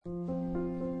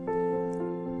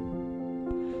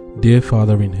Dear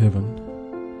Father in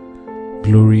heaven,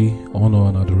 glory, honor,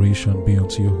 and adoration be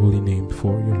unto your holy name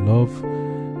for your love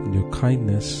and your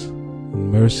kindness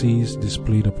and mercies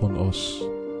displayed upon us.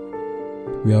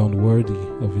 We are unworthy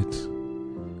of it.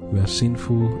 We are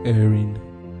sinful, erring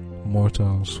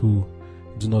mortals who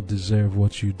do not deserve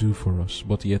what you do for us,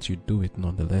 but yet you do it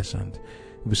nonetheless. And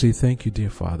we say thank you, dear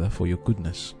Father, for your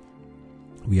goodness.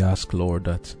 We ask, Lord,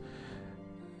 that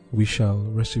we shall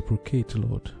reciprocate,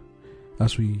 Lord.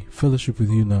 As we fellowship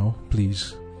with you now,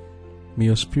 please, may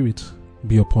your Spirit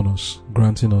be upon us,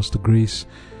 granting us the grace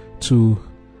to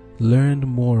learn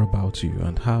more about you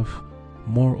and have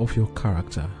more of your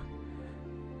character.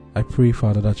 I pray,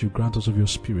 Father, that you grant us of your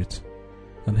Spirit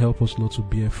and help us, Lord, to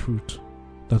bear fruit,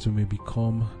 that we may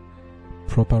become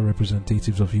proper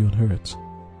representatives of you on earth.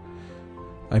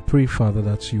 I pray, Father,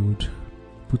 that you would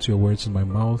put your words in my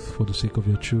mouth for the sake of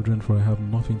your children, for I have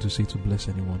nothing to say to bless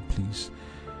anyone. Please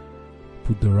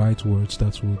put the right words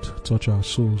that would touch our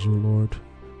souls, O Lord.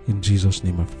 In Jesus'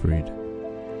 name I've prayed.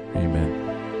 Amen.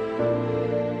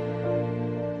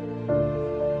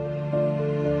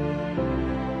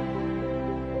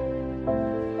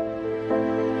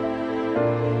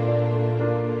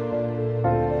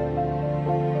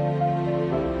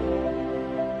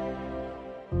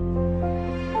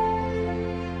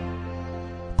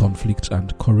 Conflict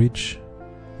and Courage,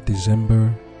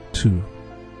 December 2.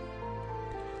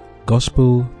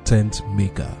 Gospel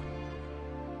Tentmaker.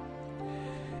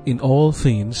 In all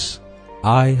things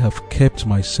I have kept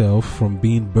myself from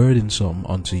being burdensome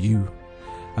unto you,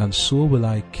 and so will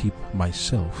I keep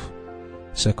myself.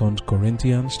 2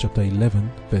 Corinthians chapter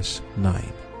 11 verse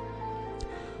 9.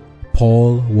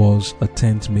 Paul was a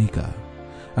tent maker,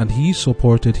 and he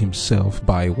supported himself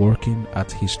by working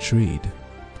at his trade.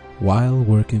 While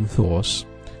working thus,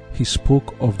 he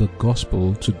spoke of the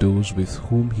gospel to those with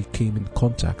whom he came in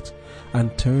contact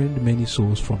and turned many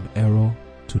souls from error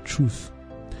to truth.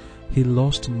 He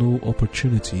lost no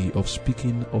opportunity of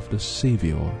speaking of the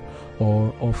Savior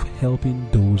or of helping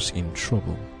those in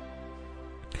trouble.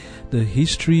 The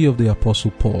history of the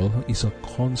Apostle Paul is a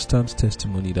constant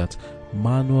testimony that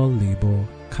manual labor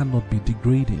cannot be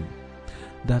degrading,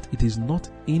 that it is not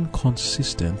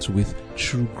inconsistent with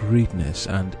true greatness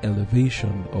and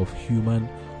elevation of human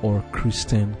or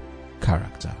Christian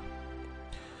character.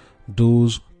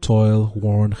 Those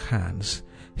toil-worn hands,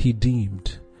 he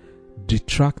deemed,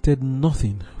 detracted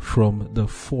nothing from the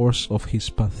force of his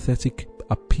pathetic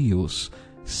appeals,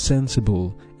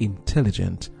 sensible,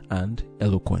 intelligent, and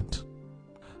eloquent.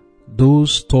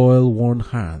 Those toil-worn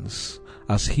hands,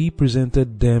 as he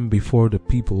presented them before the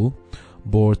people,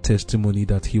 bore testimony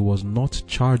that he was not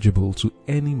chargeable to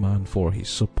any man for his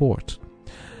support.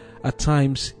 At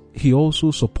times, he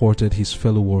also supported his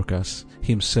fellow workers,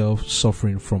 himself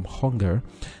suffering from hunger,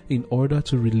 in order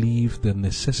to relieve the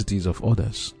necessities of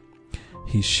others.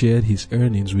 He shared his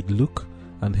earnings with Luke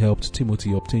and helped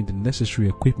Timothy obtain the necessary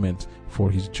equipment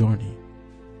for his journey.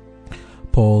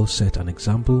 Paul set an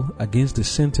example against the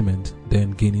sentiment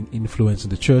then gaining influence in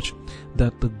the church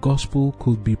that the gospel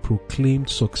could be proclaimed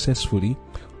successfully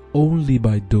only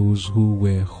by those who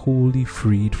were wholly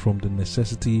freed from the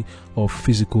necessity of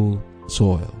physical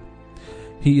toil.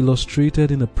 He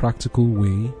illustrated in a practical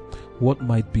way what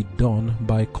might be done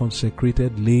by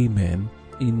consecrated laymen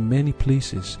in many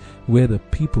places where the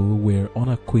people were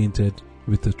unacquainted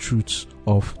with the truths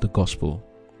of the gospel.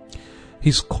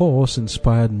 His course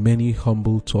inspired many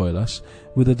humble toilers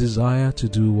with a desire to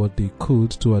do what they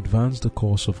could to advance the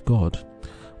cause of God,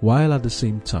 while at the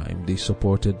same time they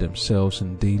supported themselves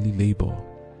in daily labor.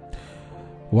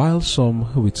 While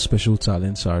some with special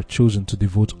talents are chosen to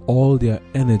devote all their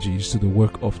energies to the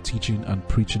work of teaching and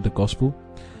preaching the gospel,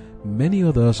 many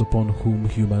others upon whom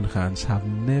human hands have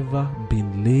never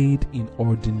been laid in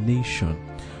ordination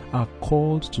are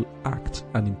called to act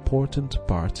an important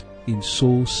part in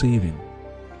soul saving.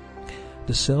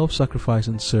 The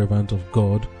self-sacrificing servant of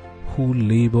God who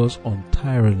labors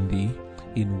untiringly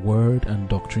in word and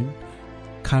doctrine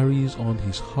carries on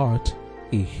his heart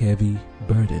a heavy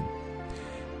burden.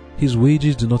 His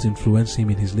wages do not influence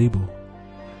him in his labor.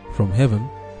 From heaven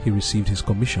he received his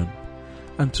commission,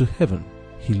 and to heaven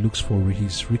he looks for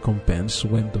his recompense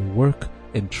when the work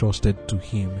entrusted to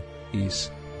him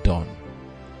is done.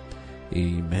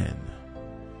 Amen.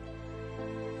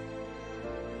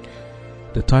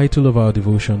 The title of our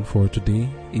devotion for today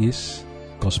is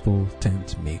Gospel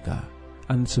Tentmaker,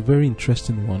 and it's a very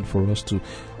interesting one for us to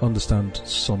understand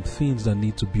some things that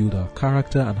need to build our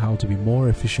character and how to be more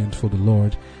efficient for the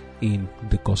Lord in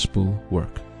the gospel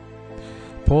work.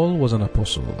 Paul was an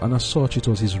apostle, and as such it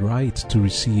was his right to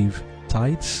receive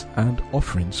tithes and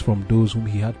offerings from those whom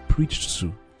he had preached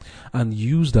to, and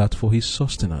use that for his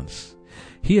sustenance.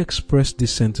 He expressed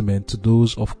this sentiment to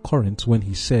those of Corinth when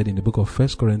he said in the book of 1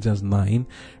 Corinthians 9,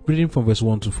 reading from verse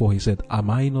 1 to 4, he said, "Am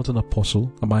I not an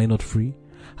apostle? Am I not free?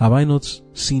 Have I not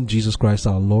seen Jesus Christ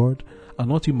our Lord? Are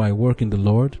not you my work in the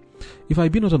Lord? If I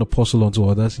be not an apostle unto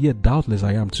others, yet doubtless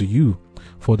I am to you,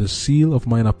 for the seal of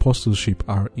mine apostleship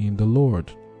are in the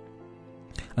Lord."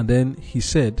 And then he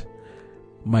said,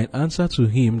 "Mine answer to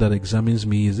him that examines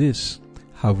me is this,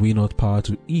 have we not power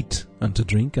to eat and to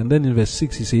drink?" And then in verse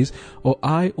 6 he says, "Or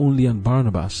I only and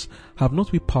Barnabas, have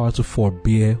not we power to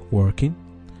forbear working?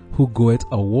 Who goeth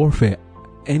a warfare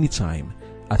any time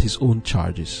at his own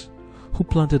charges? Who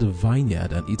planted a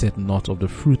vineyard and eateth not of the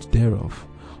fruit thereof?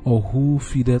 Or who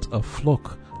feedeth a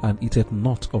flock and eateth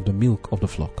not of the milk of the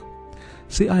flock?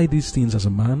 Say I these things as a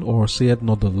man, or saith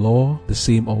not the law the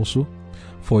same also?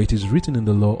 For it is written in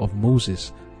the law of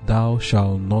Moses, Thou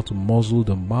shalt not muzzle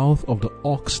the mouth of the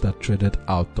ox that treadeth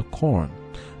out the corn.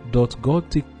 Doth God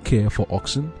take care for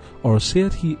oxen? Or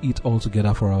saith he eat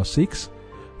altogether for our sakes?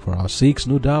 For our sakes,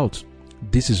 no doubt.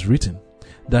 This is written,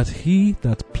 that he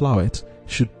that ploweth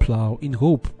should plow in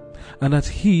hope, and that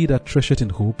he that thresheth in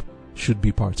hope should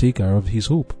be partaker of his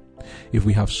hope. If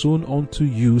we have sown unto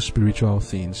you spiritual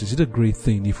things, is it a great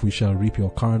thing if we shall reap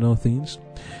your carnal things?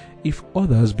 If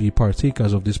others be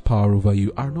partakers of this power over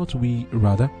you, are not we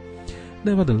rather?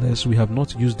 Nevertheless, we have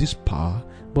not used this power,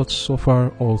 but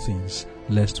suffer all things,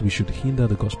 lest we should hinder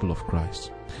the gospel of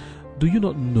Christ. Do you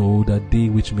not know that they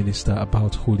which minister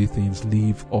about holy things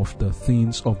live of the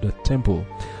things of the temple,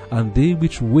 and they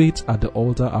which wait at the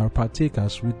altar are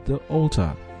partakers with the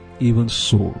altar? Even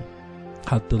so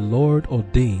hath the Lord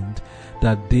ordained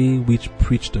that they which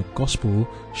preach the gospel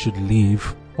should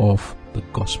live of the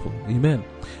gospel." Amen.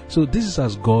 So this is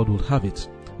as God would have it,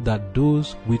 that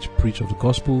those which preach of the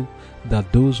gospel,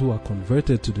 that those who are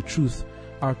converted to the truth,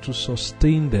 are to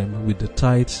sustain them with the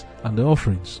tithes and the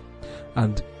offerings.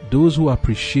 And those who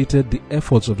appreciated the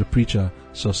efforts of the preacher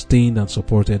sustained and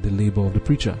supported the labor of the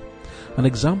preacher. An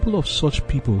example of such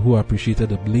people who appreciated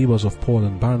the labors of Paul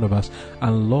and Barnabas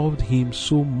and loved him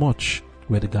so much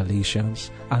were the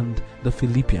Galatians and the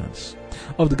Philippians.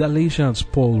 Of the Galatians,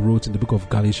 Paul wrote in the book of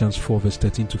Galatians 4 verse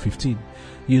 13 to 15,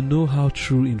 "You know how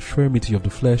through infirmity of the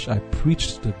flesh I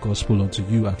preached the gospel unto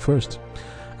you at first.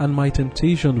 And my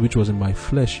temptation which was in my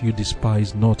flesh you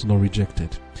despised not nor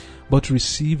rejected, but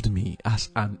received me as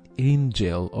an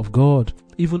angel of God,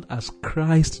 even as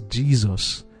Christ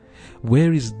Jesus.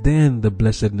 Where is then the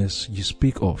blessedness you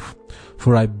speak of?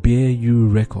 For I bear you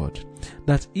record,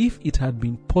 that if it had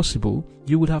been possible,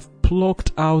 you would have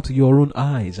plucked out your own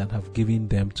eyes and have given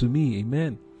them to me."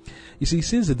 Amen. You see,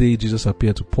 since the day Jesus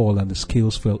appeared to Paul and the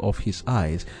scales fell off his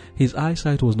eyes, his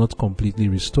eyesight was not completely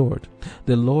restored.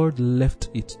 The Lord left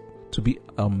it to be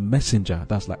a messenger,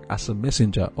 that's like as a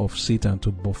messenger of Satan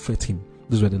to buffet him.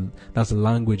 That's the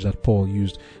language that Paul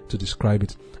used to describe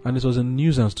it. And it was a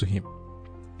nuisance to him.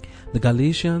 The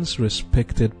Galatians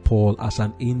respected Paul as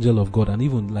an angel of God and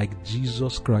even like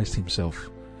Jesus Christ himself.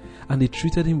 And they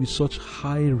treated him with such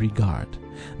high regard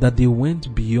that they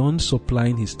went beyond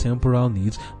supplying his temporal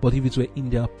needs, but if it were in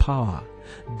their power,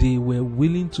 they were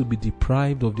willing to be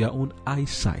deprived of their own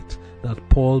eyesight, that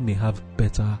Paul may have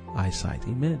better eyesight.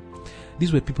 Amen.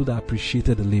 These were people that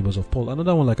appreciated the labors of Paul.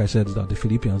 Another one, like I said, is that the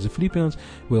Philippians. The Philippians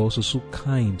were also so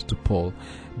kind to Paul.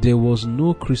 There was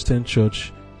no Christian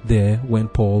church there when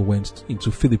Paul went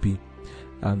into Philippi.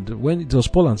 And when it was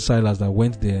Paul and Silas that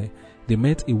went there, they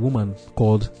met a woman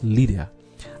called Lydia.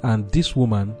 And this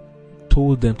woman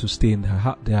told them to stay in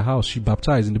their house. She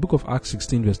baptized. In the book of Acts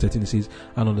 16 verse 13 it says,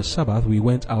 "And on the Sabbath we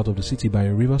went out of the city by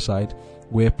a riverside,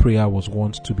 where prayer was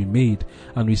wont to be made,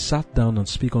 and we sat down and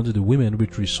spake unto the women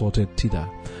which resorted thither.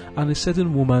 And a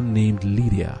certain woman named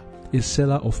Lydia, a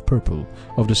seller of purple,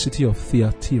 of the city of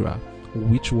Thyatira,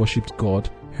 which worshipped God,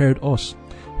 heard us,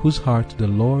 whose heart the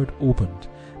Lord opened,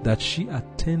 that she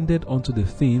attended unto the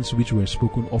things which were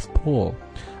spoken of Paul.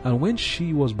 And when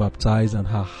she was baptized, and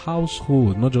her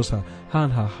household, not just her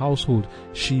and her household,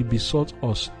 she besought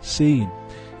us, saying,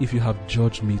 If you have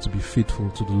judged me to be faithful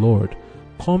to the Lord,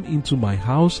 come into my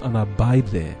house and abide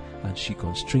there. And she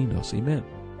constrained us." Amen.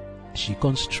 She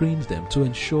constrained them to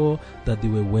ensure that they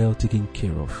were well taken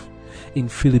care of. In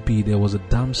Philippi, there was a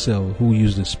damsel who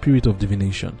used the spirit of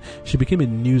divination. She became a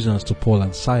nuisance to Paul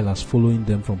and Silas, following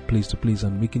them from place to place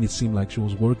and making it seem like she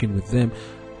was working with them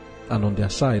and on their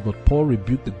side. But Paul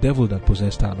rebuked the devil that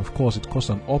possessed her, and of course it caused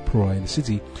an uproar in the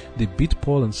city. They beat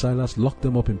Paul and Silas, locked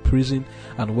them up in prison,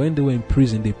 and when they were in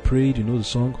prison they prayed. You know the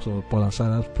song, so Paul and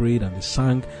Silas prayed and they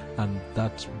sang, and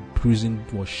that prison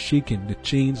was shaken. The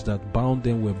chains that bound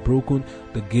them were broken.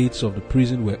 The gates of the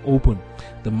prison were open.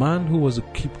 The man who was the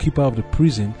keeper of the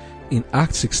prison, in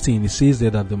Acts 16, it says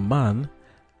there that the man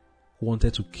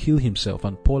wanted to kill himself,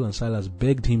 and Paul and Silas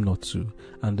begged him not to,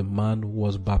 and the man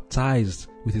was baptized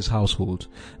with his household.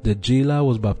 The jailer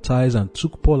was baptized and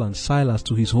took Paul and Silas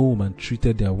to his home and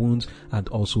treated their wounds and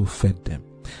also fed them.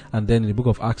 And then in the book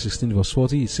of Acts 16 verse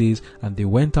 40, it says, and they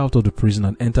went out of the prison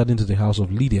and entered into the house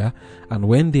of Lydia, and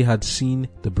when they had seen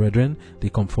the brethren, they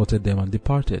comforted them and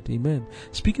departed. Amen.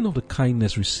 Speaking of the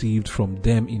kindness received from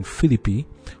them in Philippi,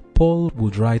 Paul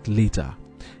would write later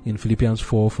in Philippians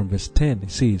 4 from verse 10,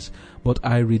 it says, but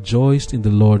I rejoiced in the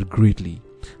Lord greatly,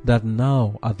 that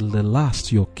now at the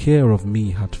last your care of me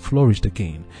had flourished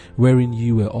again, wherein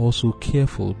you were also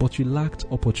careful, but you lacked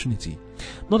opportunity.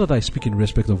 Not that I speak in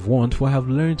respect of want, for I have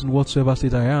learned in whatsoever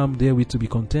state I am, therewith to be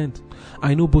content.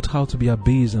 I know both how to be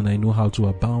abased, and I know how to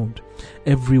abound.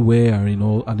 Everywhere and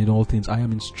in all things I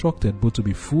am instructed, both to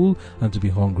be full and to be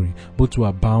hungry, both to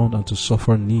abound and to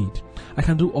suffer need. I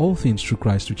can do all things through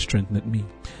Christ which strengtheneth me.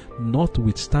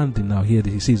 Notwithstanding, now here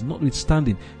he says,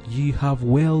 notwithstanding, ye have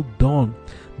well done,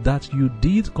 that you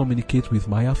did communicate with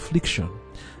my affliction.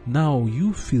 Now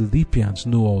you Philippians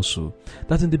know also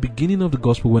that in the beginning of the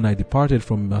gospel, when I departed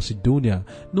from Macedonia,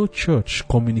 no church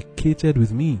communicated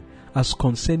with me as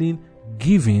concerning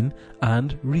giving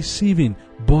and receiving,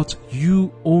 but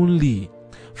you only.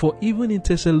 For even in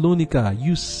Thessalonica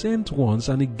you sent once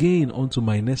and again unto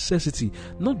my necessity,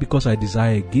 not because I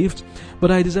desire a gift,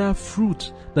 but I desire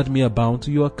fruit that may abound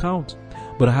to your account.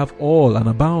 But I have all and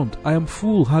abound. I am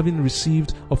full, having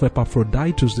received of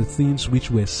Epaphroditus the things which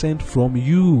were sent from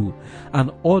you,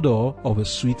 an odor of a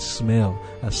sweet smell,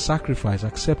 a sacrifice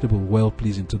acceptable, well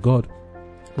pleasing to God.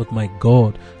 But my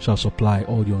God shall supply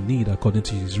all your need according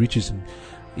to his riches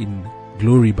in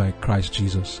glory by Christ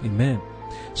Jesus. Amen.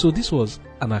 So this was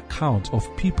an account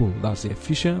of people, that's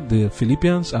the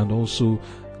Philippians and also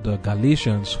the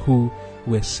Galatians, who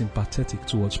were sympathetic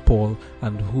towards Paul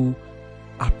and who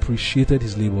appreciated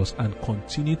his labors and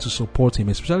continued to support him,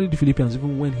 especially the Philippians.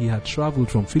 Even when he had traveled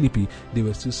from Philippi, they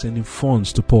were still sending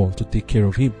funds to Paul to take care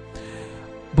of him.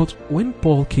 But when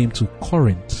Paul came to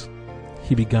Corinth,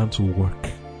 he began to work.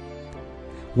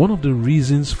 One of the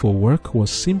reasons for work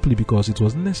was simply because it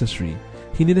was necessary.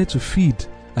 He needed to feed,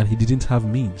 and he didn't have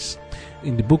means.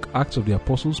 In the book Acts of the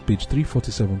Apostles, page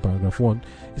 347, paragraph 1,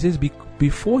 it says,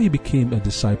 before he became a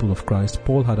disciple of Christ,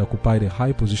 Paul had occupied a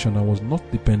high position and was not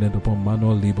dependent upon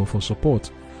manual labor for support.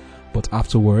 But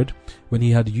afterward, when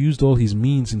he had used all his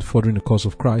means in furthering the cause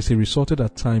of Christ, he resorted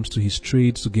at times to his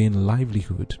trades to gain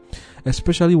livelihood.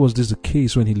 Especially was this the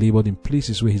case when he labored in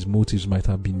places where his motives might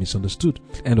have been misunderstood.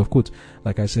 End of quote.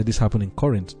 Like I said, this happened in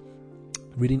Corinth.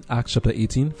 Reading Acts chapter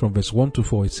 18 from verse 1 to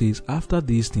 4, it says, after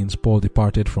these things Paul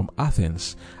departed from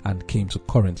Athens and came to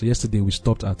Corinth. Yesterday we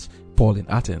stopped at Paul in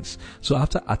Athens. So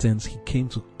after Athens he came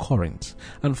to Corinth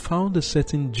and found a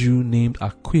certain Jew named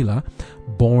Aquila,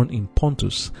 born in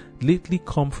Pontus, lately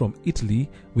come from Italy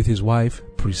with his wife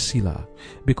Priscilla,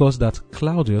 because that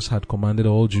Claudius had commanded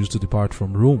all Jews to depart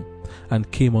from Rome, and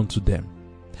came unto them.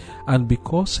 And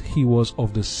because he was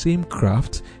of the same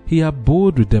craft, he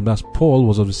abode with them. As Paul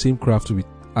was of the same craft with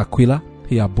Aquila,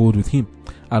 he abode with him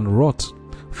and wrought,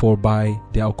 for by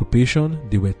their occupation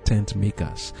they were tent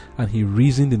makers. And he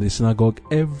reasoned in the synagogue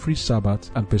every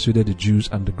Sabbath and persuaded the Jews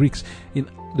and the Greeks. In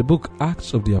the book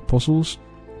Acts of the Apostles,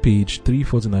 page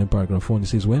 349, paragraph 1, it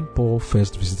says, when Paul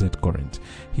first visited Corinth,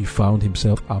 he found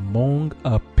himself among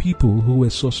a people who were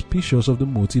suspicious of the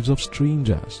motives of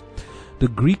strangers. The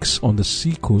Greeks on the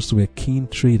sea coast were keen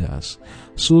traders.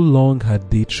 So long had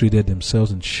they traded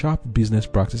themselves in sharp business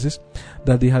practices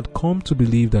that they had come to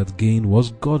believe that gain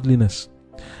was godliness,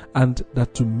 and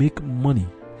that to make money,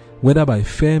 whether by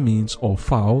fair means or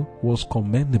foul, was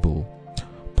commendable.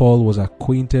 Paul was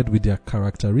acquainted with their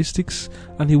characteristics,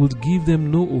 and he would give them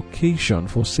no occasion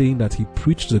for saying that he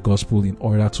preached the gospel in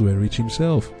order to enrich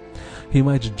himself. He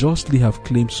might justly have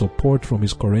claimed support from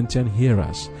his Corinthian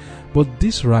hearers, but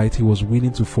this right he was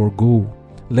willing to forego,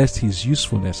 lest his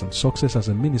usefulness and success as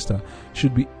a minister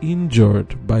should be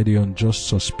injured by the unjust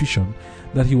suspicion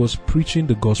that he was preaching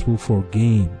the gospel for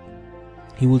gain.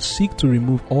 He would seek to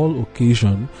remove all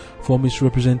occasion for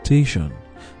misrepresentation,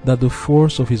 that the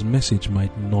force of his message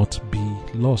might not be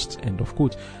lost. End of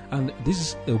quote. And this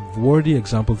is a worthy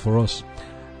example for us.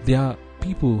 There are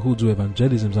people who do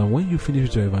evangelisms, and when you finish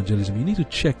with your evangelism, you need to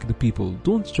check the people.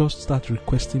 Don't just start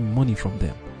requesting money from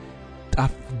them.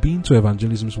 I've been to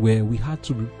evangelisms where we had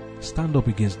to stand up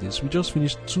against this. We just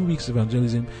finished 2 weeks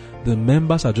evangelism. The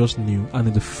members are just new, and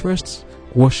in the first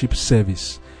worship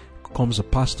service comes a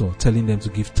pastor telling them to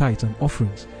give tithe and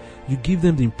offerings. you give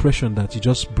them the impression that you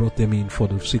just brought them in for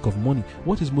the sake of money.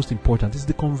 What is most important is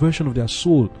the conversion of their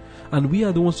soul. And we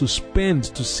are the ones to spend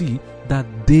to see that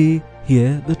they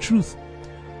hear the truth.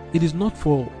 It is not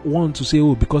for one to say,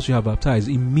 oh, because you have baptized,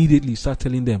 immediately start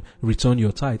telling them, return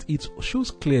your tithe. It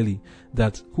shows clearly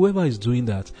that whoever is doing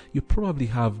that, you probably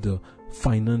have the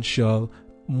financial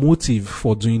motive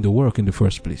for doing the work in the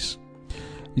first place.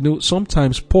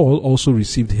 Sometimes Paul also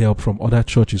received help from other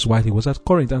churches while he was at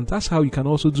Corinth, and that's how you can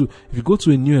also do. If you go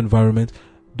to a new environment,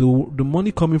 the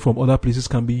money coming from other places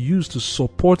can be used to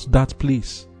support that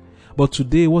place. But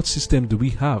today, what system do we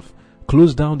have?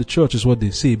 Close down the church is what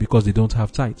they say because they don't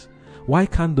have tithe. Why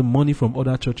can't the money from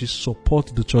other churches support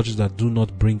the churches that do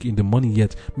not bring in the money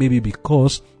yet? Maybe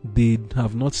because they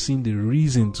have not seen the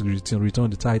reason to return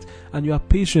the tithe, and you are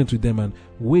patient with them and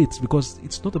wait, because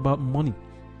it's not about money.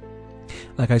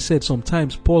 Like I said,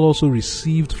 sometimes Paul also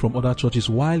received from other churches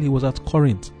while he was at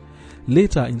Corinth.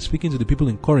 Later, in speaking to the people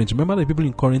in Corinth, remember the people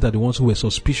in Corinth are the ones who were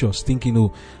suspicious, thinking,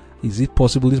 oh, is it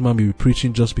possible this man may be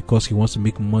preaching just because he wants to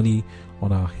make money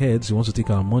on our heads? He wants to take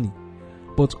our money.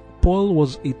 But Paul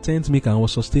was a tent maker and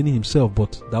was sustaining himself,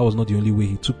 but that was not the only way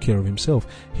he took care of himself.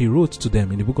 He wrote to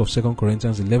them in the book of 2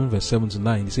 Corinthians 11 verse 7 to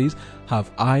 9. He says,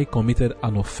 have I committed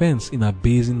an offense in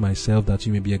abasing myself that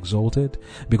you may be exalted?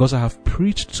 Because I have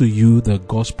preached to you the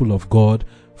gospel of God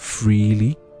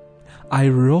freely. I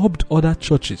robbed other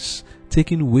churches,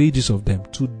 taking wages of them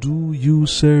to do you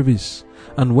service.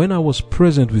 And when I was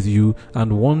present with you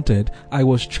and wanted, I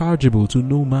was chargeable to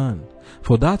no man.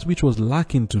 For that which was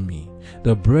lacking to me,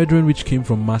 the brethren which came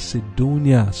from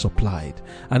Macedonia supplied.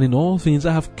 And in all things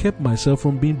I have kept myself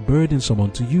from being burdensome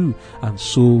unto you, and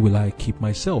so will I keep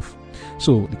myself.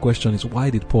 So the question is, why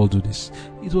did Paul do this?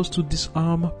 It was to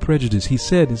disarm prejudice. He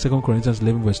said in 2 Corinthians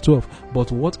 11 verse 12,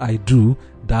 but what I do,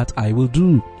 that I will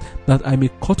do, that I may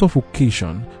cut off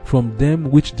occasion from them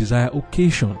which desire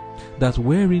occasion, that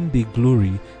wherein they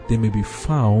glory, they may be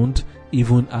found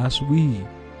even as we.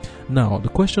 Now, the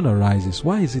question arises,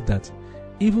 why is it that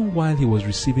even while he was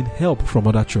receiving help from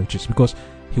other churches, because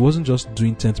he wasn't just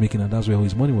doing tent making and that's where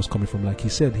his money was coming from, like he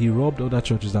said, he robbed other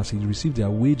churches as he received their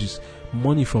wages,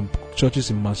 money from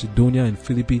churches in Macedonia and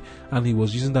Philippi, and he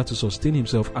was using that to sustain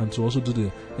himself and to also do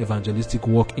the evangelistic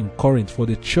work in Corinth, for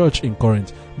the church in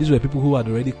Corinth. These were people who had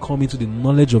already come into the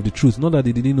knowledge of the truth. Not that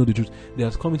they didn't know the truth, they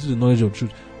had come into the knowledge of the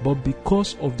truth, but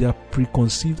because of their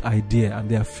preconceived idea and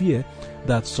their fear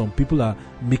that some people are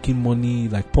making money,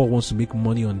 like Paul wants to make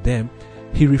money on them,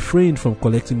 he refrained from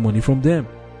collecting money from them.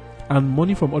 And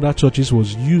money from other churches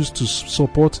was used to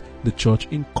support the church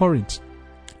in Corinth.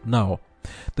 Now,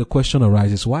 the question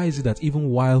arises, why is it that even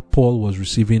while Paul was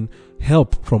receiving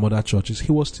help from other churches,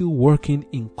 he was still working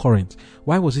in Corinth?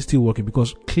 Why was he still working?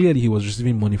 Because clearly he was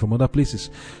receiving money from other places.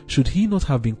 Should he not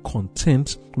have been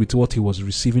content with what he was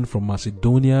receiving from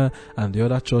Macedonia and the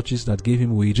other churches that gave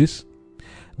him wages?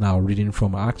 Now, reading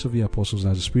from Acts of the Apostles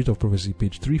as the Spirit of Prophecy,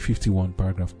 page 351,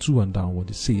 paragraph 2 and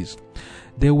downward, it says,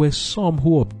 there were some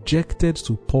who objected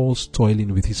to Paul's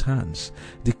toiling with his hands,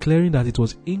 declaring that it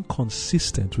was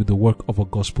inconsistent with the work of a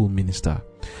gospel minister.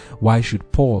 Why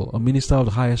should Paul, a minister of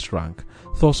the highest rank,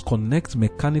 thus connect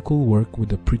mechanical work with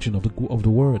the preaching of the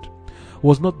word?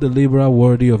 Was not the laborer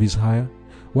worthy of his hire?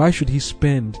 Why should he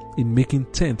spend in making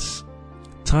tents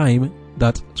time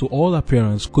that to all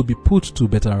appearance could be put to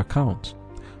better account?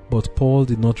 But Paul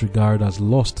did not regard as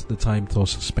lost the time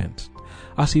thus spent.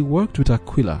 As he worked with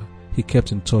Aquila, he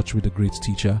kept in touch with the great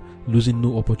teacher, losing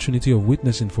no opportunity of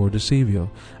witnessing for the Savior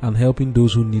and helping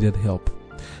those who needed help.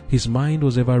 His mind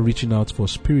was ever reaching out for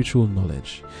spiritual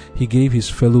knowledge. He gave his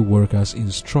fellow workers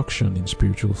instruction in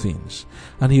spiritual things,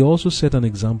 and he also set an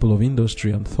example of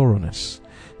industry and thoroughness.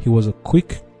 He was a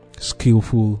quick,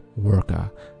 skillful worker,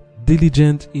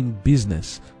 diligent in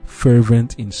business,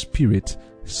 fervent in spirit,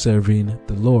 serving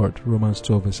the Lord. Romans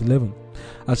 12 verse 11.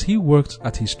 As he worked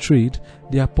at his trade,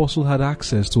 the apostle had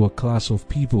access to a class of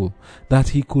people that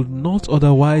he could not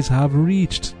otherwise have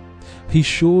reached. He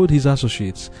showed his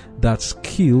associates that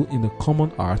skill in the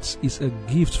common arts is a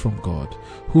gift from God,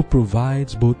 who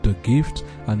provides both the gift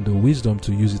and the wisdom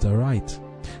to use it aright.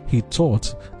 He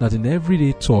taught that in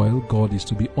everyday toil God is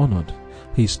to be honored.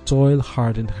 His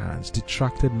toil-hardened hands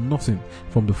detracted nothing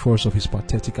from the force of his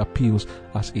pathetic appeals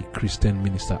as a Christian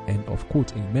minister. End of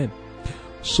quote. Amen.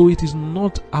 So it is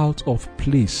not out of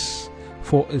place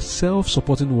for a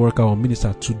self-supporting worker or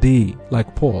minister today,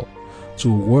 like Paul,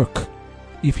 to work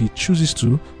if he chooses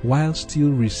to, while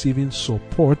still receiving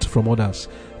support from others.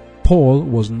 Paul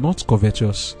was not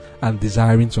covetous and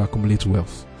desiring to accumulate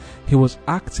wealth. He was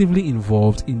actively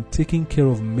involved in taking care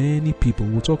of many people.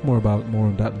 We'll talk more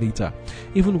on that later.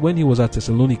 Even when he was at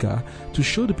Thessalonica, to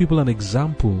show the people an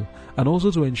example and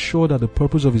also to ensure that the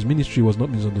purpose of his ministry was not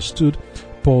misunderstood,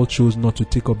 Paul chose not to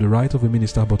take up the right of a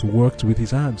minister but worked with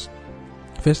his hands.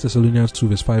 1 Thessalonians 2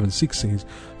 verse 5 and 6 says,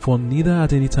 "For neither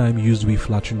at any time used we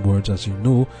flattering words, as you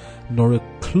know, nor a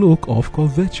cloak of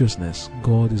covetousness,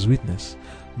 God is witness,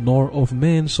 nor of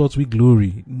men sought we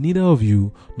glory, neither of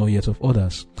you, nor yet of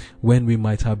others, when we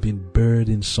might have been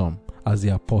burdensome, as the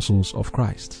apostles of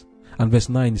Christ." And verse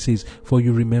 9 says, "For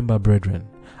you remember, brethren,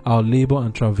 our labor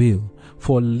and travail,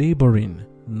 for laboring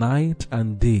night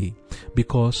and day,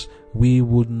 because we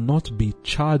would not be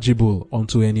chargeable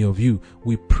unto any of you.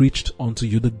 We preached unto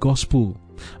you the gospel."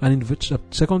 And in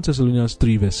 2 Thessalonians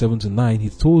 3 verse 7 to 9, he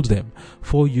told them,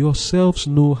 "For yourselves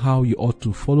know how you ought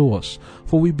to follow us.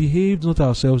 For we behaved not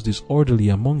ourselves disorderly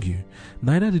among you,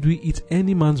 neither did we eat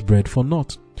any man's bread for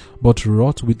naught, but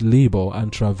wrought with labor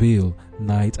and travail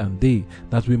night and day,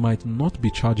 that we might not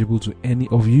be chargeable to any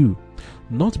of you,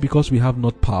 not because we have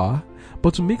not power,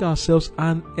 but to make ourselves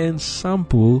an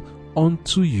ensample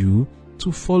unto you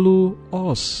to follow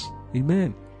us."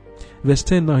 Amen. Verse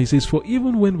 10 now, he says, "For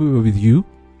even when we were with you,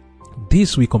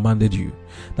 this we commanded you,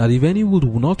 that if any would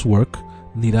not work,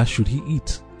 neither should he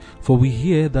eat. For we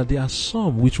hear that there are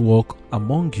some which walk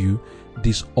among you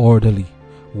disorderly,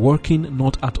 working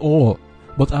not at all,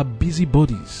 but are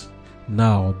busybodies.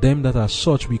 Now them that are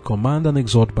such we command and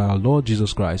exhort by our Lord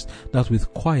Jesus Christ, that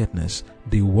with quietness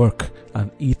they work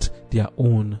and eat their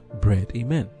own bread."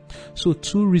 Amen. So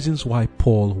 2 reasons why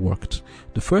Paul worked.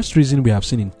 The first reason we have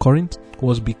seen in Corinth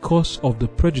was because of the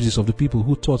prejudice of the people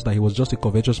who thought that he was just a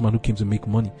covetous man who came to make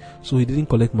money. So he didn't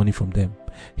collect money from them.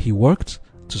 He worked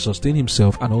to sustain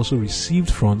himself and also received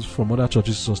funds from other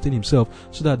churches to sustain himself,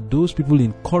 so that those people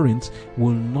in Corinth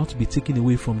will not be taken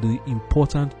away from the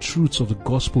important truths of the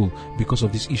gospel because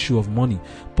of this issue of money.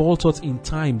 Paul thought in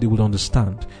time they would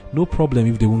understand. No problem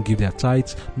if they won't give their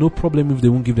tithes. No problem if they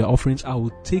won't give their offerings. I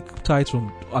will take tithes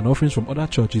and offerings from other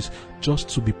churches just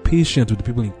to be patient with the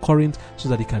people in Corinth so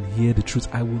that they can hear the truth.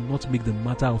 I will not make the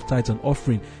matter of tithes and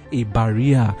offering a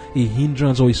barrier, a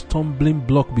hindrance, or a stumbling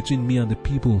block between me and the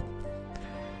people.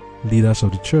 Leaders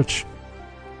of the church,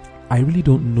 I really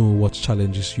don't know what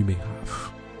challenges you may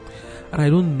have, and I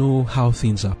don't know how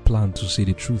things are planned, to say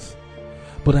the truth,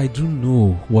 but I do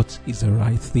know what is the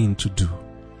right thing to do.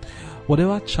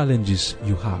 Whatever challenges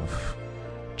you have,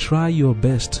 try your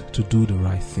best to do the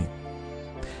right thing.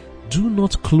 Do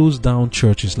not close down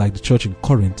churches like the church in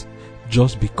Corinth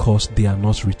just because they are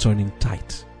not returning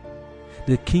tithe.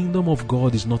 The kingdom of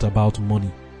God is not about money.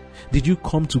 Did you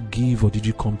come to give or did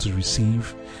you come to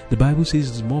receive? The Bible says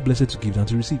it is more blessed to give than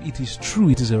to receive. It is true,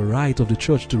 it is a right of the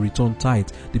church to return tithe.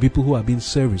 The people who are being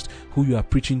serviced, who you are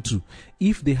preaching to,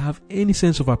 if they have any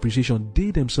sense of appreciation,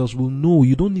 they themselves will know.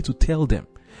 You don't need to tell them.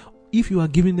 If you are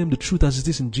giving them the truth as it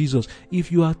is in Jesus,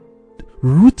 if you are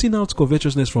rooting out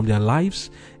covetousness from their lives,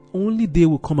 only they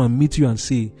will come and meet you and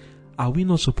say, "Are we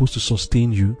not supposed to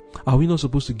sustain you? Are we not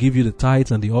supposed to give you the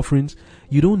tithes and the offerings?"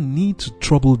 You don't need to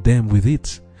trouble them with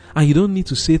it. And you don't need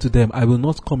to say to them, "I will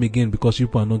not come again because you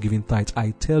people are not giving tithes."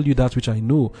 I tell you that which I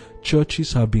know.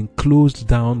 Churches have been closed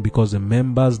down because the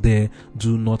members there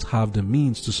do not have the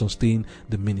means to sustain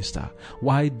the minister.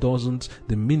 Why don't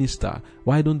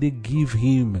they give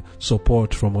him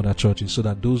support from other churches, so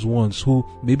that those ones who,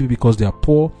 maybe because they are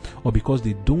poor or because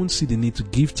they don't see the need to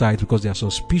give tithe because they are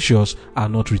suspicious, are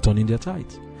not returning their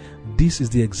tithe? This is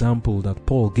the example that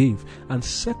Paul gave. And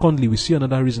secondly, we see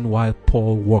another reason why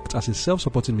Paul worked as a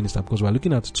self-supporting minister, because we're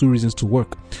looking at 2 reasons to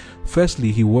work.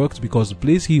 Firstly, he worked because the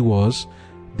place he was,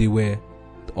 they were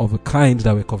of a kind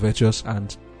that were covetous,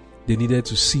 and they needed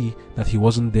to see that he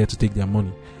wasn't there to take their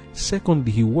money.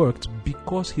 Secondly, he worked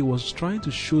because he was trying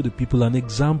to show the people an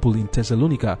example in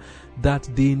Thessalonica that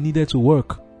they needed to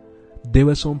work. There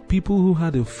were some people who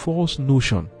had a false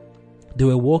notion. They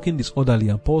were walking disorderly,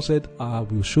 and Paul said, "I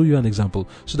will show you an example,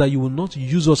 so that you will not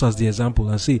use us as the example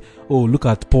and say, 'Oh, look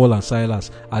at Paul and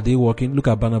Silas. Are they working? Look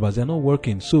at Barnabas. They are not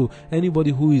working.' So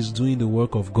anybody who is doing the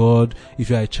work of God, if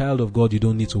you are a child of God, you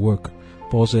don't need to work."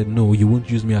 Paul said, "No, you won't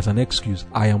use me as an excuse.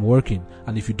 I am working.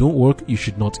 And if you don't work, you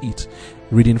should not eat."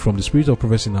 Reading from the Spirit of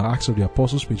Prophecy in our Acts of the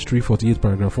Apostles, page 348,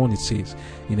 paragraph 1, it says,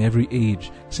 "In every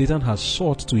age, Satan has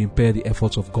sought to impair the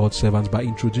efforts of God's servants by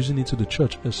introducing into the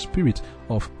church a spirit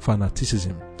of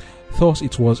fanaticism. Thus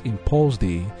it was in Paul's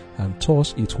day, and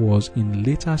thus it was in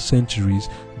later centuries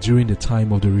during the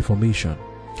time of the Reformation.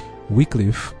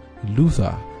 Wycliffe,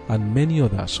 Luther, and many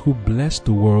others who blessed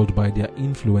the world by their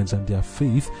influence and their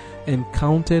faith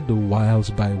encountered the wiles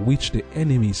by which the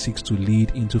enemy seeks to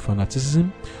lead into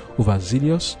fanaticism,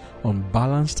 overzealous,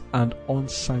 unbalanced, and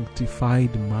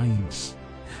unsanctified minds.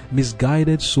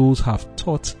 Misguided souls have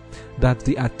taught that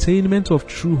the attainment of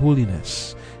true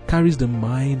holiness carries the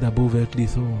mind above earthly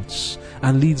thoughts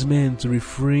and leads men to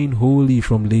refrain wholly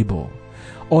from labor.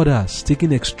 Others,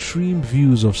 taking extreme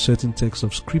views of certain texts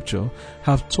of scripture,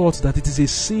 have taught that it is a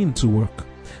sin to work,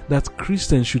 that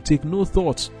Christians should take no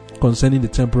thought concerning the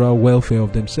temporal welfare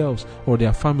of themselves or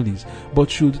their families, but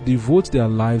should devote their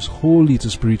lives wholly to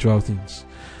spiritual things.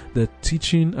 The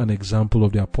teaching and example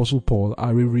of the Apostle Paul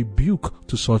are a rebuke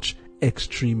to such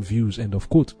extreme views. End of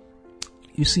quote.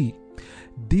 You see,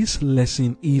 this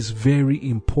lesson is very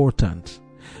important.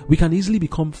 We can easily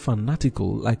become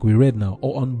fanatical, like we read now,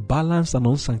 or unbalanced and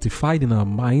unsanctified in our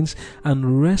minds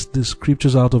and wrest the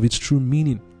scriptures out of its true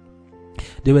meaning.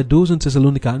 There were those in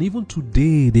Thessalonica, and even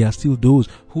today there are still those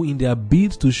who, in their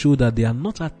bid to show that they are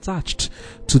not attached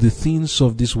to the things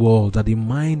of this world, that the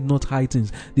mind not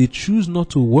heightens, they choose not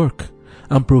to work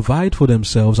and provide for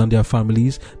themselves and their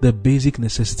families the basic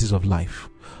necessities of life.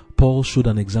 Paul showed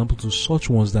an example to such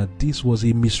ones that this was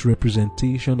a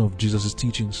misrepresentation of Jesus'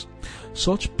 teachings.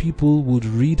 Such people would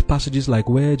read passages like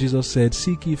where Jesus said,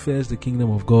 "Seek ye first the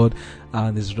kingdom of God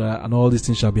and Israel, and all these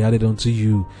things shall be added unto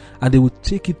you." And they would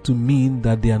take it to mean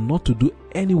that they are not to do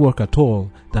any work at all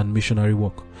than missionary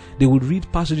work. They would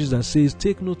read passages that says,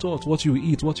 "Take no thought what you will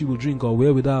eat, what you will drink, or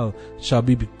wherewithal shall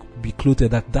be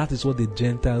clothed." That is what the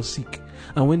Gentiles seek.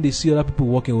 And when they see other people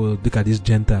walking, well, look at these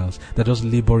Gentiles. They're just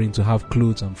laboring to have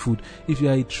clothes and food. If you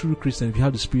are a true Christian, if you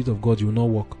have the Spirit of God, you will not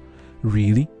walk.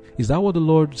 Really? Is that what the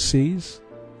Lord says?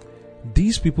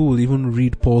 These people will even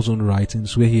read Paul's own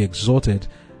writings where he exhorted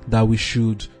that we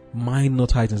should mind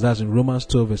not high things. That's in Romans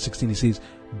 12 verse 16. He says,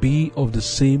 "Be of the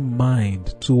same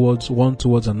mind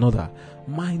towards another.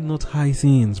 Mind not high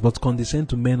things, but condescend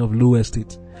to men of low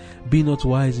estate. Be not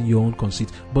wise in your own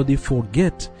conceit." But they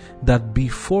forget that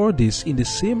before this, in the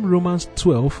same Romans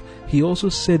 12, he also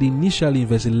said initially in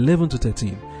verse 11 to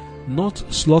 13, "Not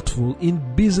slothful in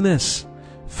business,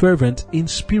 fervent in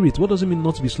spirit." What does it mean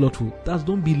not to be slothful? That's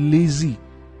don't be lazy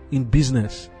in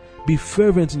business. Be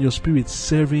fervent in your spirit,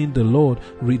 serving the Lord,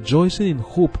 rejoicing in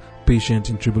hope, patient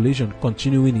in tribulation,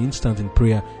 continuing instant in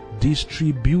prayer,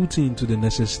 distributing to the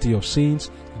necessity of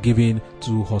saints, giving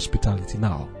to hospitality.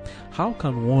 Now, how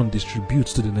can one distribute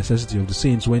to the necessity of the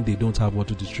saints when they don't have what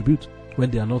to distribute,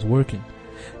 when they are not working?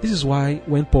 This is why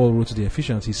when Paul wrote to the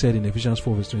Ephesians, he said in Ephesians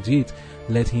 4 verse 28,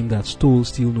 "Let him that stole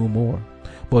steal no more,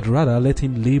 but rather let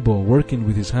him labor, working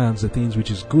with his hands the things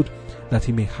which is good, that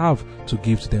he may have to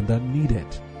give to them that need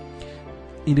it."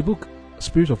 In the book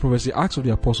Spirit of Prophecy, Acts of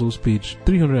the Apostles, page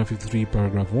 353,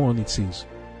 paragraph 1, it says,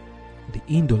 "The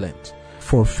indolent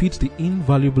forfeit the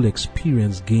invaluable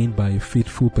experience gained by a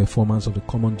faithful performance of the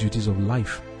common duties of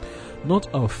life. Not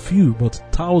a few, but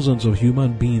thousands of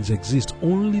human beings exist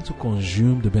only to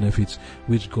consume the benefits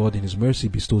which God in His mercy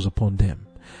bestows upon them.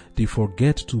 They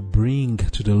forget to bring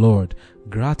to the Lord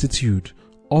gratitude,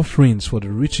 offerings for the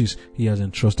riches He has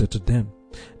entrusted to them.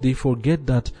 They forget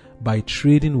that by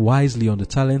trading wisely on the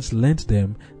talents lent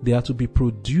them, they are to be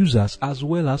producers as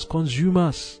well as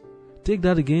consumers." Take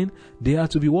that again. They are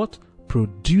to be what?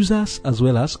 Producers as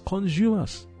well as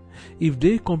consumers. If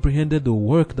they comprehended the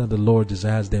work that the Lord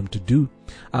desires them to do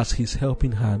as His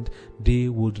helping hand, they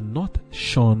would not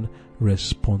shun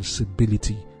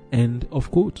responsibility. End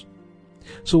of quote.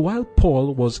 So while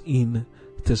Paul was in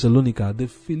Thessalonica, the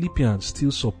Philippians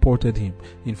still supported him.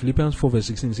 In Philippians 4 verse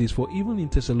 16 it says, "For even in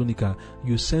Thessalonica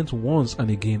you sent once and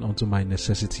again unto my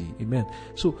necessity." Amen.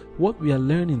 So what we are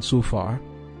learning so far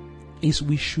is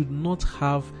we should not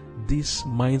have this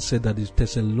mindset that the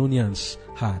Thessalonians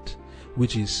had,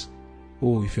 which is,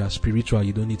 oh, if you are spiritual,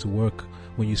 you don't need to work.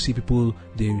 When you see people,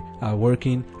 they are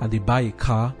working and they buy a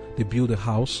car, they build a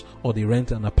house, or they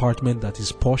rent an apartment that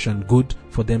is posh and good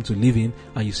for them to live in,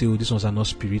 and you say, oh, these ones are not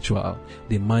spiritual.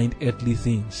 They mind earthly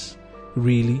things.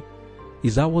 Really?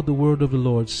 Is that what the word of the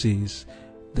Lord says?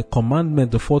 The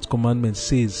commandment, the fourth commandment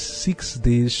says, 6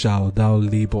 days shalt thou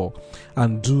labor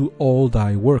and do all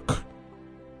thy work.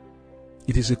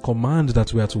 It is a command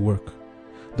that we are to work.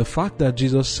 The fact that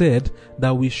Jesus said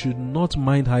that we should not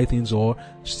mind high things or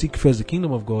seek first the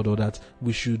kingdom of God, or that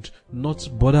we should not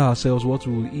bother ourselves what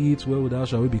we will eat, wherewithal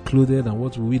shall we be clothed, and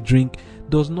what will we drink,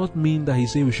 does not mean that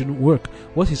He's saying we shouldn't work.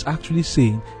 What He's actually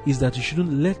saying is that you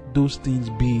shouldn't let those things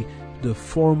be the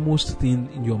foremost thing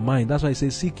in your mind. That's why He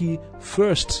says, seek ye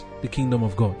first the kingdom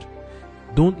of God.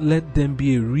 Don't let them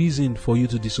be a reason for you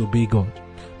to disobey God.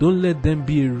 Don't let them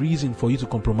be a reason for you to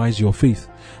compromise your faith.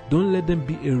 Don't let them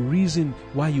be a reason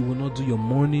why you will not do your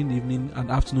morning, evening,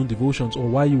 and afternoon devotions, or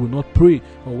why you will not pray,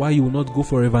 or why you will not go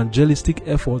for evangelistic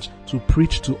efforts to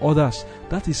preach to others.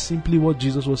 That is simply what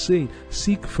Jesus was saying.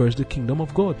 Seek first the kingdom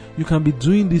of God. You can be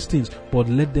doing these things, but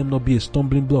let them not be a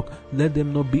stumbling block. Let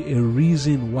them not be a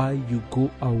reason why you go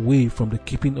away from the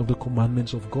keeping of the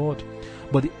commandments of God.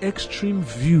 But the extreme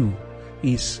view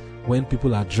is when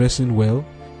people are dressing well,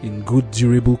 in good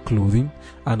durable clothing,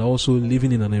 and also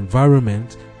living in an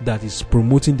environment that is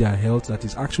promoting their health, that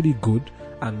is actually good,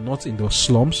 and not in the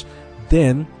slums,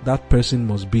 then that person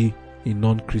must be a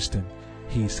non-Christian.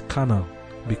 He is carnal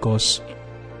because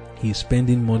he is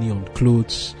spending money on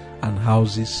clothes and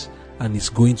houses and is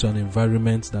going to an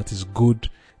environment that is good.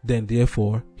 Then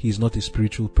therefore he is not a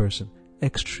spiritual person.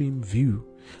 Extreme view.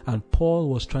 And Paul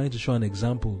was trying to show an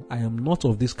example. I am not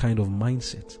of this kind of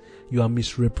mindset. You are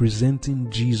misrepresenting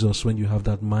Jesus when you have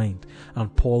that mind.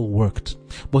 And Paul worked.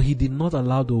 But he did not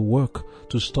allow the work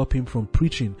to stop him from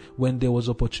preaching. When there was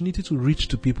opportunity to reach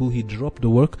to people, he dropped the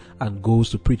work and goes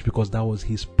to preach because that was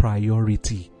his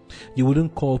priority. You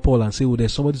wouldn't call Paul and say, oh,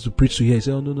 there's somebody to preach to here. He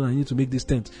said, oh, no, I need to make this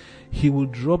tent. He will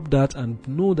drop that and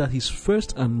know that his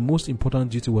first and most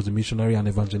important duty was the missionary and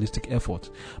evangelistic effort.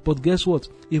 But guess what?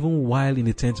 Even while in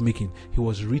the tent making, he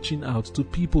was reaching out to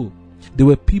people. There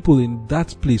were people in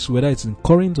that place, whether it's in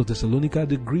Corinth or Thessalonica,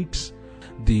 the Greeks,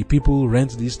 the people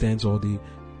rent these tents or they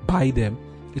buy them.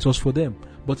 It was for them.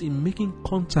 But in making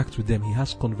contact with them, he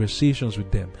has conversations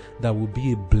with them that will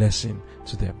be a blessing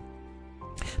to them.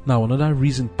 Now, another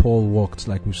reason Paul walked,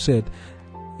 like we've said,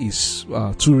 is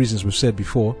two reasons we've said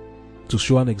before: to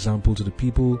show an example to the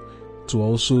people, to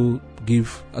also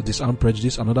give a disarm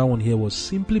prejudice. Another one here was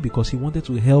simply because he wanted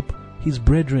to help his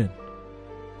brethren.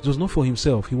 It was not for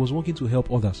himself. He was working to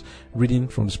help others. Reading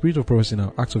from the Spirit of Prophecy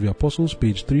now, Acts of the Apostles,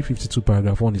 page 352,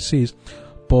 paragraph 1, it says,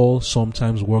 Paul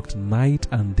sometimes worked night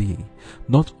and day,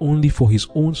 not only for his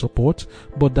own support,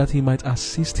 but that he might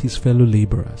assist his fellow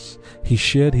laborers. He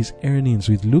shared his earnings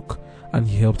with Luke, and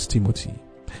he helped Timothy.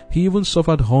 He even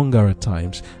suffered hunger at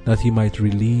times, that he might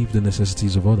relieve the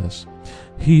necessities of others.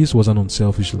 His was an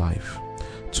unselfish life.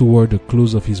 Toward the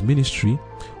close of his ministry,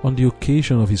 on the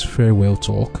occasion of his farewell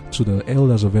talk to the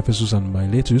elders of Ephesus and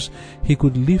Miletus, he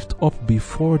could lift up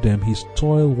before them his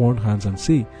toil-worn hands and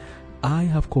say, I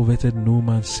have coveted no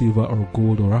man's silver or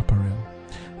gold or apparel.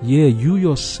 Yea, you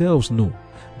yourselves know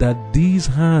that these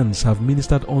hands have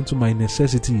ministered unto my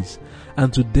necessities,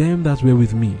 and to them that were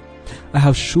with me. I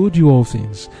have showed you all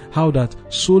things, how that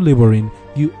so laboring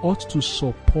you ought to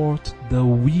support the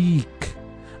weak,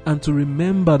 and to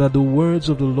remember that the words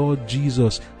of the Lord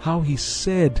Jesus, how he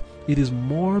said, it is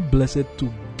more blessed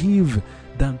to give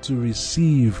than to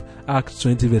receive. Acts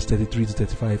 20 verse 33 to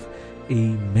 35.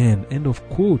 Amen. End of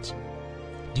quote.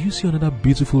 Do you see another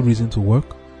beautiful reason to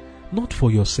work? Not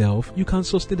for yourself. You can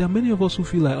sustain. There are many of us who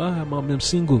feel like, I'm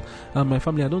single and my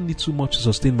family, I don't need too much to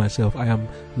sustain myself. I am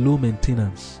low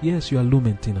maintenance. Yes, you are low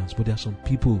maintenance, but there are some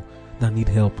people that need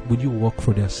help. Will you work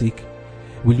for their sake?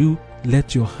 Will you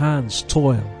let your hands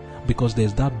toil because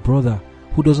there's that brother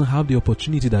who doesn't have the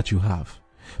opportunity that you have?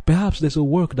 Perhaps there's a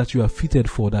work that you are fitted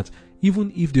for that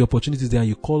even if the opportunity is there and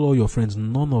you call all your friends,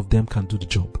 none of them can do the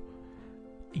job.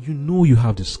 You know you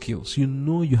have the skills, you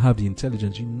know you have the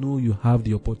intelligence, you know you have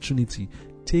the opportunity.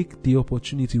 Take the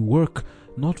opportunity, work,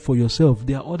 not for yourself.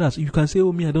 There are others. You can say,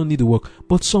 oh, me, I don't need the work,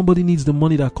 but somebody needs the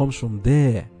money that comes from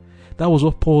there. That was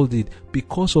what Paul did.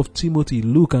 Because of Timothy,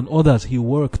 Luke, and others, he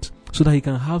worked so that he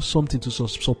can have something to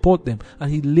support them.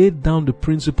 And he laid down the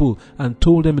principle and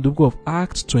told them in the book of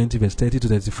Acts 20 verse 30 to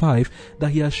 35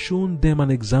 that he has shown them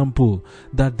an example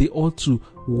that they ought to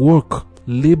work,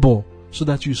 labor, so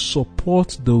that you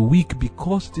support the weak,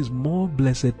 because it is more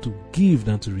blessed to give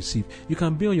than to receive. You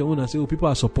can be on your own and say, oh, people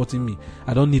are supporting me,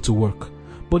 I don't need to work.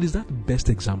 But is that the best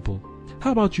example?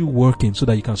 How about you working so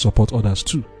that you can support others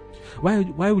too? Why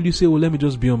will you say, oh, let me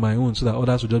just be on my own so that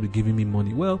others will just be giving me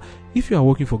money? Well, if you are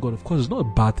working for God, of course, it's not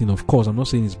a bad thing. Of course, I'm not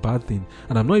saying it's a bad thing.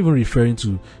 And I'm not even referring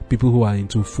to people who are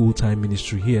into full-time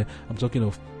ministry here. I'm talking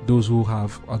of those who are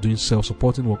doing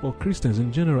self-supporting work, or Christians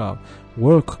in general.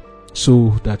 Work so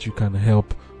that you can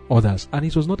help others. And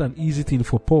it was not an easy thing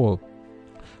for Paul.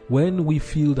 When we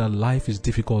feel that life is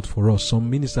difficult for us, some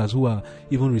ministers who are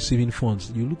even receiving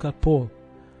funds, you look at Paul.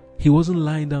 He wasn't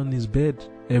lying down in his bed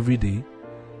every day.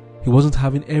 He wasn't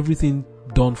having everything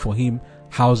done for him.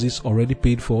 Houses already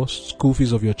paid for, school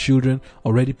fees of your children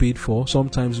already paid for.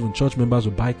 Sometimes even church members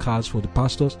will buy cars for the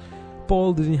pastors.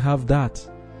 Paul didn't have that.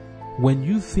 When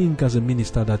you think as a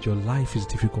minister that your life is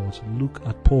difficult, look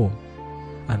at Paul.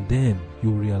 And then you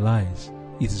realize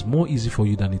it is more easy for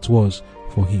you than it was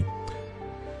for him.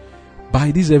 By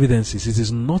these evidences, it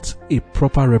is not a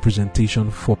proper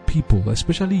representation for people,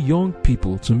 especially young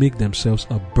people, to make themselves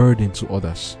a burden to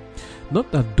others. Not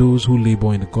that those who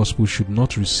labor in the gospel should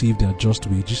not receive their just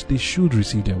wages, they should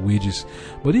receive their wages.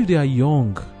 But if they are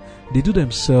young, they do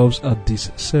themselves a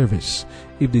disservice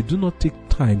if they do not take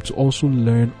time to also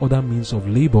learn other means of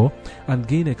labor and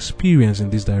gain experience in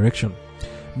this direction.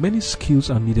 Many skills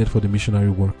are needed for the missionary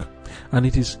work, and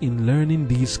it is in learning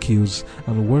these skills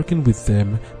and working with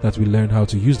them that we learn how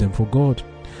to use them for God.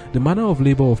 The manner of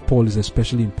labor of Paul is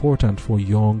especially important for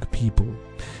young people.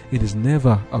 It is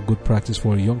never a good practice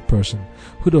for a young person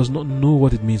who does not know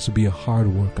what it means to be a hard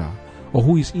worker or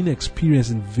who is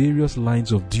inexperienced in various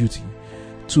lines of duty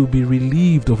to be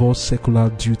relieved of all secular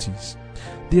duties.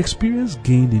 The experience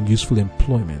gained in useful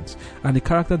employment and the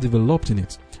character developed in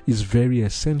it is very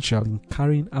essential in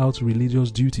carrying out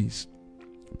religious duties.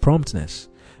 Promptness,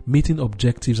 meeting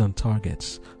objectives and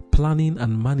targets, planning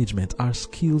and management are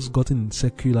skills gotten in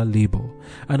secular labor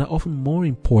and are often more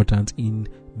important in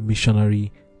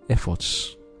missionary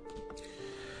efforts.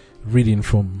 Reading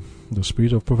from the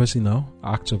Spirit of Prophecy now,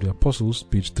 Acts of the Apostles,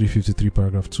 page 353,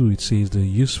 paragraph 2, it says, the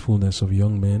usefulness of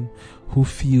young men who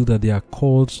feel that they are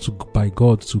called by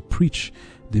God to preach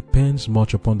depends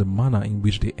much upon the manner in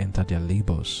which they enter their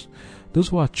labors. Those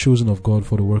who are chosen of God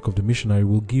for the work of the missionary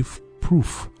will give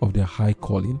proof of their high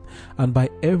calling, and by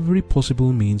every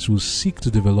possible means will seek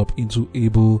to develop into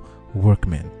able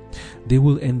workmen. They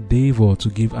will endeavor to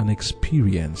give an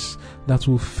experience that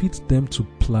will fit them to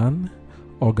plan,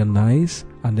 organize,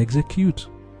 and execute.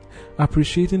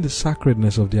 Appreciating the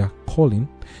sacredness of their calling,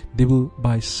 they will,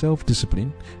 by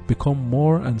self-discipline, become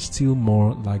more and still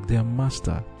more like their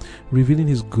Master, revealing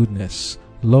His goodness,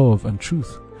 love, and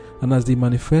truth. And as they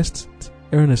manifest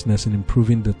earnestness in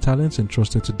improving the talents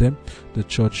entrusted to them, the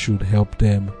church should help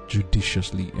them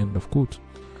judiciously. End of quote.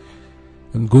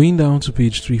 And going down to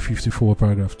page 354,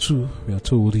 paragraph 2, we are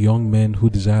told young men who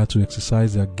desire to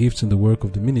exercise their gifts in the work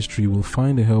of the ministry will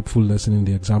find a helpful lesson in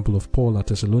the example of Paul at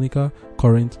Thessalonica,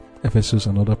 Corinth, Ephesus,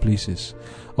 and other places.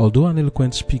 Although an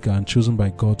eloquent speaker and chosen by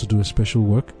God to do a special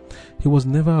work, he was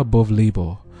never above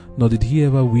labor, nor did he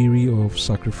ever weary of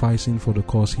sacrificing for the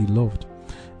cause he loved.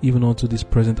 Even unto this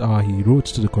present hour he wrote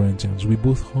to the Corinthians, we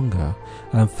both hunger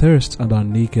and thirst and are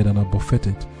naked and are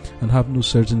buffeted and have no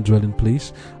certain dwelling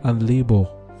place and labor,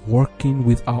 working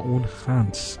with our own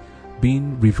hands.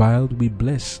 Being reviled we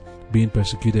bless, being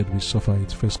persecuted we suffer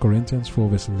it. 1 Corinthians 4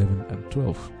 verse 11 and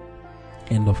 12.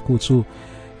 End of quote. So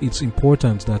it's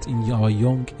important that in our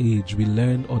young age we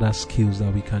learn other skills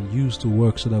that we can use to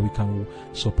work so that we can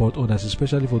support others,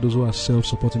 especially for those who are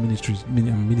self-supporting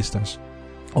ministers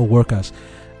or workers.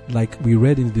 Like we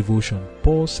read in the devotion,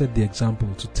 Paul set the example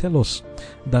to tell us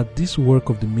that this work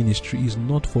of the ministry is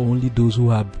not for only those who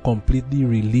are completely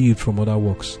relieved from other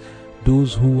works.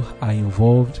 Those who are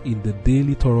involved in the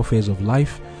daily thoroughfares of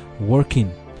life,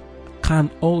 working,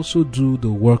 can also do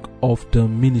the work of the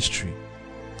ministry.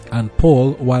 And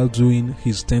Paul, while doing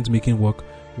his tent-making work,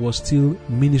 was still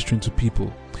ministering to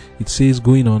people. It says,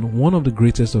 going on, one of the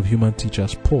greatest of human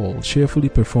teachers, Paul, cheerfully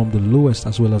performed the lowest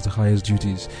as well as the highest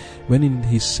duties. When in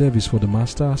his service for the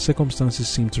master, circumstances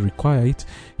seemed to require it,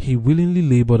 he willingly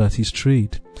labored at his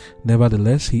trade.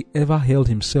 Nevertheless, he ever held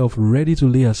himself ready to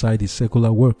lay aside his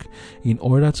secular work in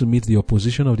order to meet the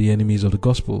opposition of the enemies of the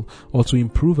gospel or to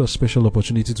improve a special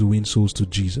opportunity to win souls to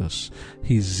Jesus.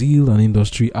 His zeal and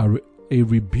industry are a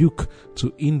rebuke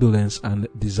to indolence and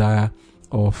desire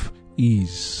of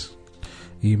ease.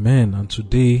 Amen. And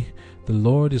today, the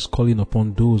Lord is calling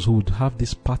upon those who would have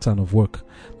this pattern of work.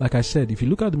 Like I said, if you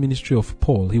look at the ministry of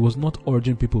Paul, he was not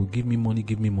urging people, give me money,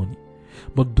 give me money.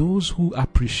 But those who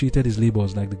appreciated his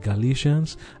labors, like the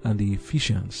Galatians and the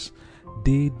Ephesians,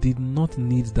 they did not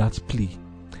need that plea.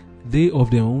 They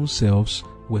of their own selves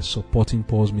were supporting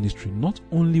Paul's ministry, not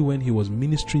only when he was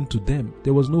ministering to them.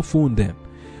 There was no phone then.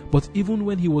 But even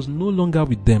when he was no longer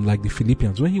with them, like the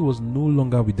Philippians, when he was no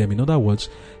longer with them, in other words,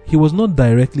 he was not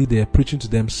directly there preaching to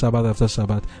them Sabbath after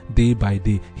Sabbath, day by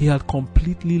day. He had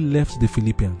completely left the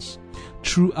Philippians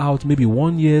throughout maybe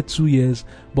 1 year, 2 years,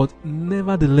 but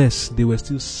nevertheless, they were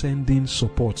still sending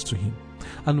support to him.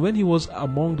 And when he was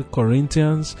among the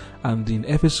Corinthians and in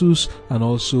Ephesus and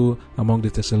also among the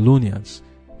Thessalonians,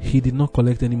 he did not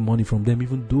collect any money from them,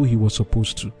 even though he was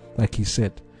supposed to, like he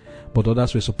said. But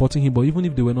others were supporting him. But even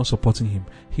if they were not supporting him,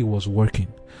 he was working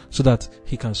so that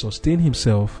he can sustain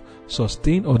himself,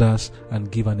 sustain others, and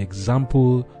give an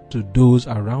example to those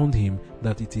around him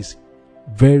that it is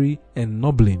very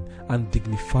ennobling and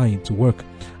dignifying to work,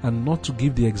 and not to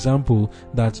give the example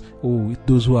that,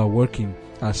 those who are working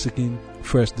are seeking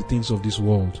first the things of this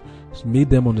world. It made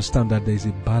them understand that there is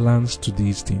a balance to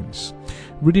these things.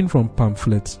 Reading from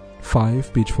pamphlet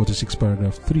 5, page 46,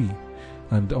 paragraph 3,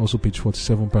 and also page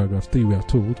 47, paragraph 3, we are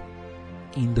told,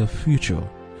 in the future,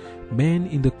 men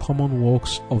in the common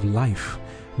walks of life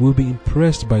will be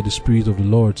impressed by the Spirit of the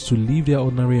Lord to leave their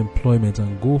ordinary employment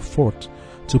and go forth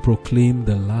to proclaim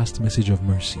the last message of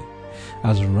mercy.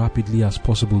 As rapidly as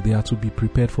possible, they are to be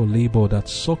prepared for labor that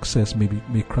success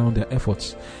may crown their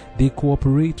efforts. They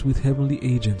cooperate with heavenly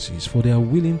agencies, for they are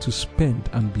willing to spend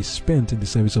and be spent in the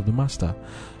service of the Master.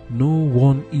 No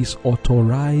one is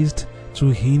authorized to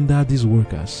hinder these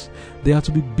workers. They are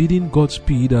to be bidding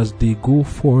Godspeed as they go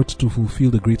forth to fulfill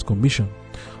the Great Commission.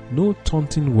 No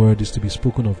taunting word is to be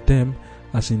spoken of them,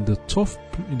 as in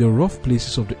the rough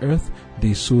places of the earth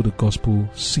they sow the gospel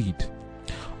seed.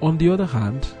 On the other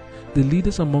hand, the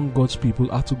leaders among God's people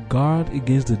are to guard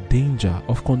against the danger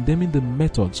of condemning the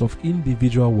methods of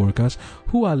individual workers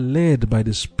who are led by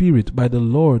the Spirit, by the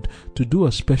Lord, to do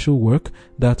a special work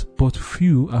that but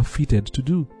few are fitted to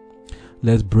do.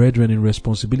 Let brethren in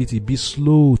responsibility be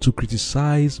slow to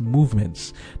criticize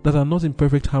movements that are not in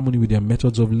perfect harmony with their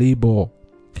methods of labor.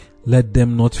 Let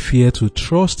them not fear to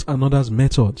trust another's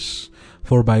methods,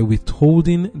 for by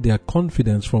withholding their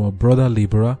confidence from a brother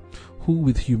laborer, who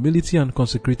with humility and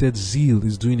consecrated zeal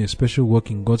is doing a special work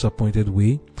in God's appointed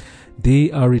way, they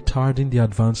are retarding the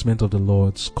advancement of the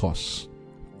Lord's cause.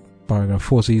 Paragraph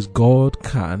 4 says, God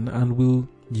can and will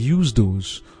use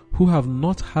those who have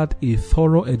not had a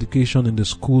thorough education in the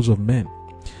schools of men.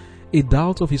 A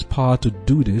doubt of his power to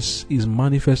do this is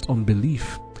manifest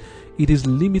unbelief. It is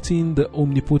limiting the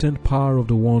omnipotent power of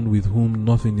the one with whom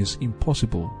nothing is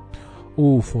impossible.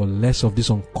 Oh, for less of this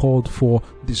uncalled for,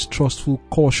 distrustful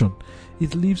caution.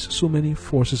 It leaves so many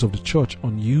forces of the church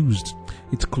unused.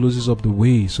 It closes up the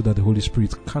way so that the Holy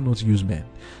Spirit cannot use men.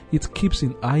 It keeps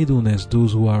in idleness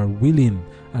those who are willing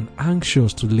and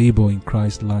anxious to labor in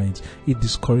Christ's lines. It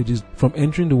discourages from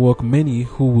entering the work many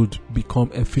who would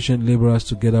become efficient laborers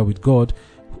together with God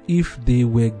if they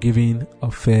were given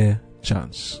a fair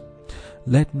chance.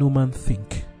 Let no man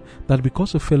think that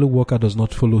because a fellow worker does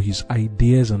not follow his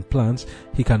ideas and plans,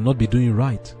 he cannot be doing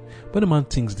right. When a man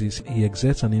thinks this, he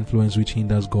exerts an influence which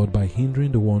hinders God by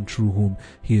hindering the one through whom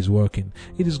he is working.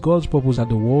 It is God's purpose that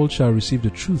the world shall receive the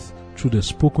truth through the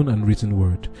spoken and written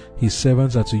word. His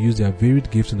servants are to use their varied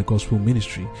gifts in the gospel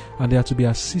ministry, and they are to be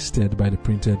assisted by the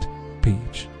printed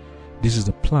page. This is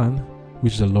the plan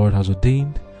which the Lord has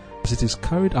ordained. As it is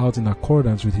carried out in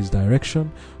accordance with his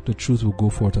direction, the truth will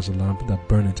go forth as a lamp that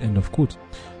burneth. End of quote.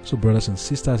 So brothers and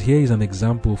sisters, here is an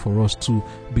example for us to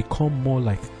become more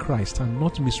like Christ and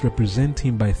not misrepresent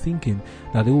him by thinking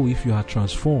that, if you are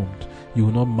transformed, you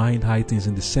will not mind high things,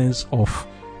 in the sense of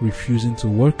refusing to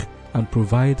work and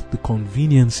provide the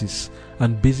conveniences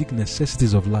and basic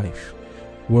necessities of life.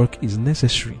 Work is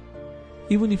necessary.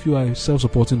 Even if you are a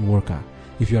self-supporting worker,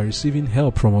 if you are receiving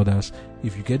help from others,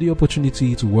 if you get the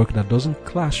opportunity to work that doesn't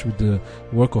clash with the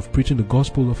work of preaching the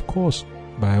gospel, of course,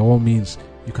 by all means,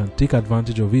 you can take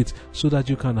advantage of it so that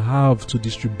you can have to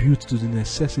distribute to the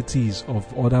necessities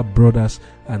of other brothers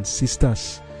and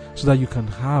sisters, so that you can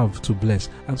have to bless,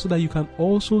 and so that you can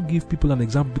also give people an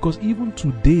example. Because even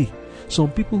today,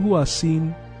 some people who are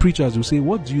seeing preachers will say,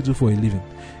 what do you do for a living?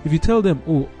 If you tell them,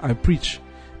 I preach,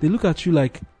 they look at you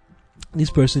like, this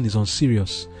person is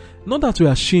unserious. Not that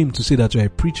we're ashamed to say that you're a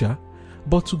preacher,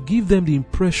 but to give them the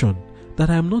impression that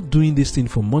I am not doing this thing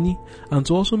for money, and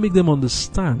to also make them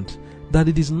understand that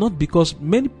it is not because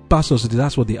many pastors,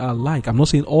 that's what they are like. I'm not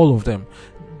saying all of them.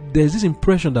 There's this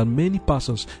impression that many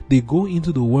pastors, they go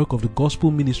into the work of the gospel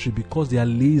ministry because they are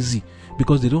lazy,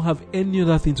 because they don't have any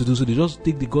other thing to do. So they just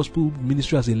take the gospel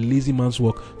ministry as a lazy man's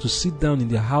work, to sit down in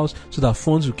their house so that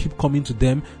funds will keep coming to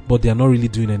them, but they are not really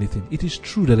doing anything. It is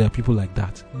true that there are people like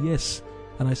that. Yes.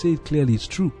 And I say it clearly, it's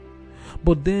true.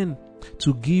 But then,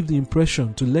 to give the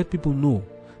impression, to let people know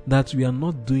that we are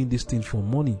not doing this thing for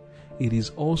money, it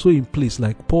is also in place,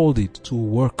 like Paul did, to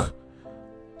work,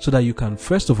 so that you can,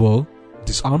 first of all,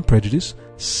 disarm prejudice.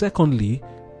 Secondly,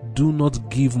 do not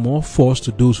give more force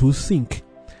to those who think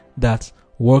that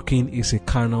working is a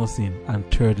carnal thing. And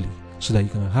thirdly, so that you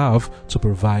can have to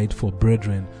provide for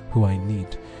brethren who are in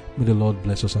need. May the Lord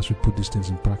bless us as we put these things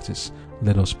in practice.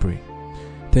 Let us pray.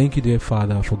 Thank you, dear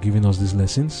Father, for giving us these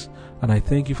lessons, and I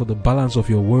thank you for the balance of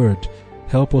your word.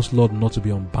 Help us, Lord, not to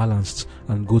be unbalanced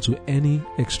and go to any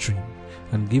extreme,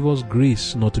 and give us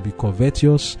grace not to be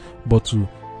covetous, but to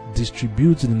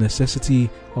distribute the necessity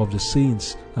of the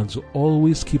saints, and to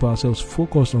always keep ourselves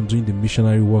focused on doing the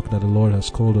missionary work that the Lord has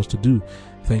called us to do.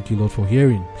 Thank you, Lord, for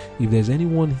hearing. If there's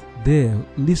anyone there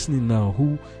listening now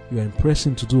who you are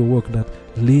impressing to do a work that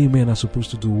laymen are supposed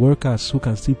to do, workers who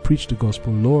can still preach the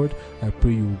gospel, Lord, I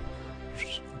pray you,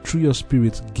 through your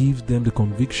Spirit, give them the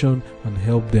conviction and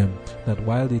help them that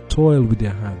while they toil with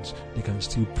their hands, they can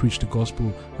still preach the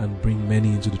gospel and bring many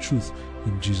into the truth.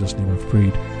 In Jesus' name I've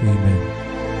prayed.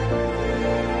 Amen.